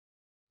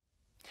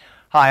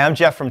Hi, I'm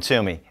Jeff from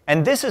Tumi,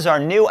 and this is our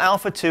new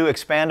Alpha 2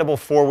 expandable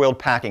four-wheeled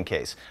packing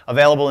case,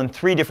 available in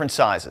 3 different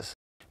sizes.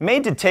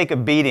 Made to take a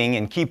beating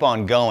and keep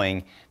on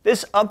going,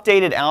 this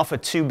updated Alpha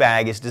 2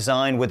 bag is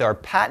designed with our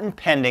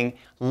patent-pending,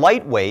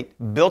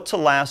 lightweight,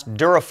 built-to-last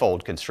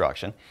Durafold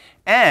construction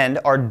and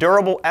our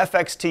durable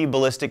FXT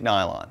ballistic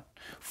nylon.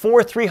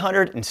 4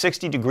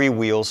 360-degree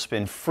wheels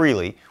spin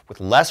freely with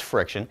less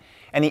friction,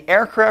 and the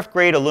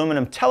aircraft-grade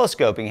aluminum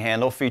telescoping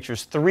handle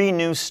features 3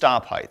 new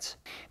stop heights.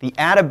 The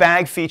Add a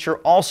Bag feature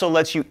also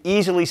lets you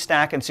easily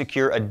stack and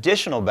secure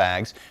additional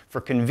bags for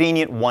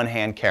convenient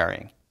one-hand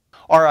carrying.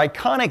 Our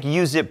iconic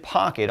U-zip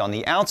pocket on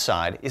the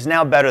outside is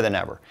now better than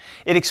ever.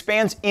 It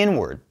expands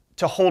inward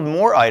to hold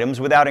more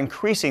items without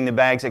increasing the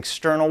bag's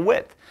external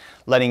width,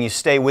 letting you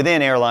stay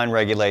within airline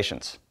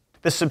regulations.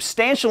 The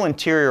substantial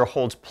interior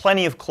holds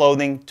plenty of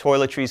clothing,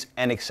 toiletries,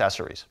 and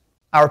accessories.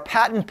 Our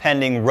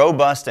patent-pending,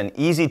 robust, and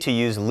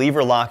easy-to-use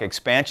lever lock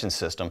expansion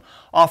system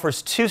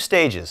offers 2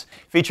 stages,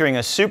 featuring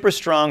a super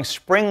strong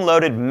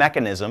spring-loaded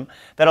mechanism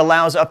that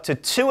allows up to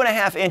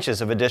 2.5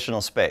 inches of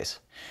additional space.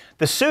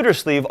 The suitor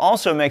sleeve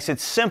also makes it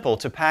simple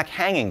to pack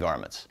hanging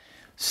garments.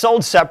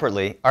 Sold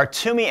separately, our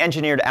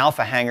Tumi-engineered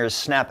Alpha hangers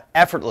snap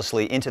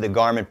effortlessly into the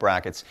garment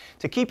brackets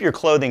to keep your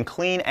clothing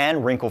clean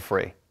and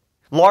wrinkle-free.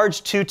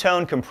 Large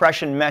 2-tone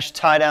compression mesh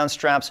tie-down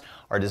straps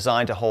are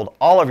designed to hold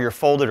all of your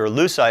folded or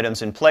loose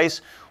items in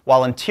place,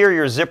 while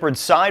interior zippered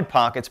side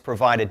pockets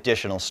provide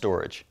additional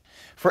storage.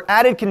 For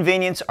added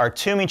convenience, our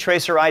Tumi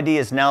Tracer ID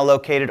is now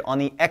located on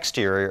the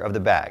exterior of the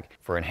bag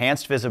for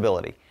enhanced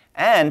visibility,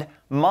 and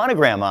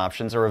monogram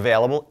options are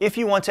available if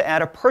you want to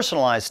add a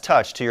personalized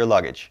touch to your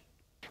luggage.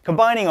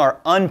 Combining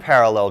our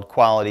unparalleled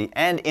quality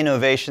and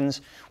innovations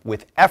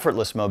with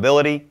effortless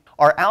mobility,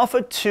 our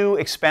Alpha 2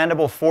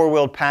 expandable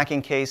four-wheeled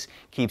packing case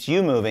keeps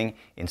you moving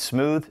in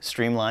smooth,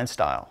 streamlined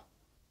style.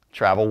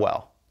 Travel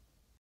well.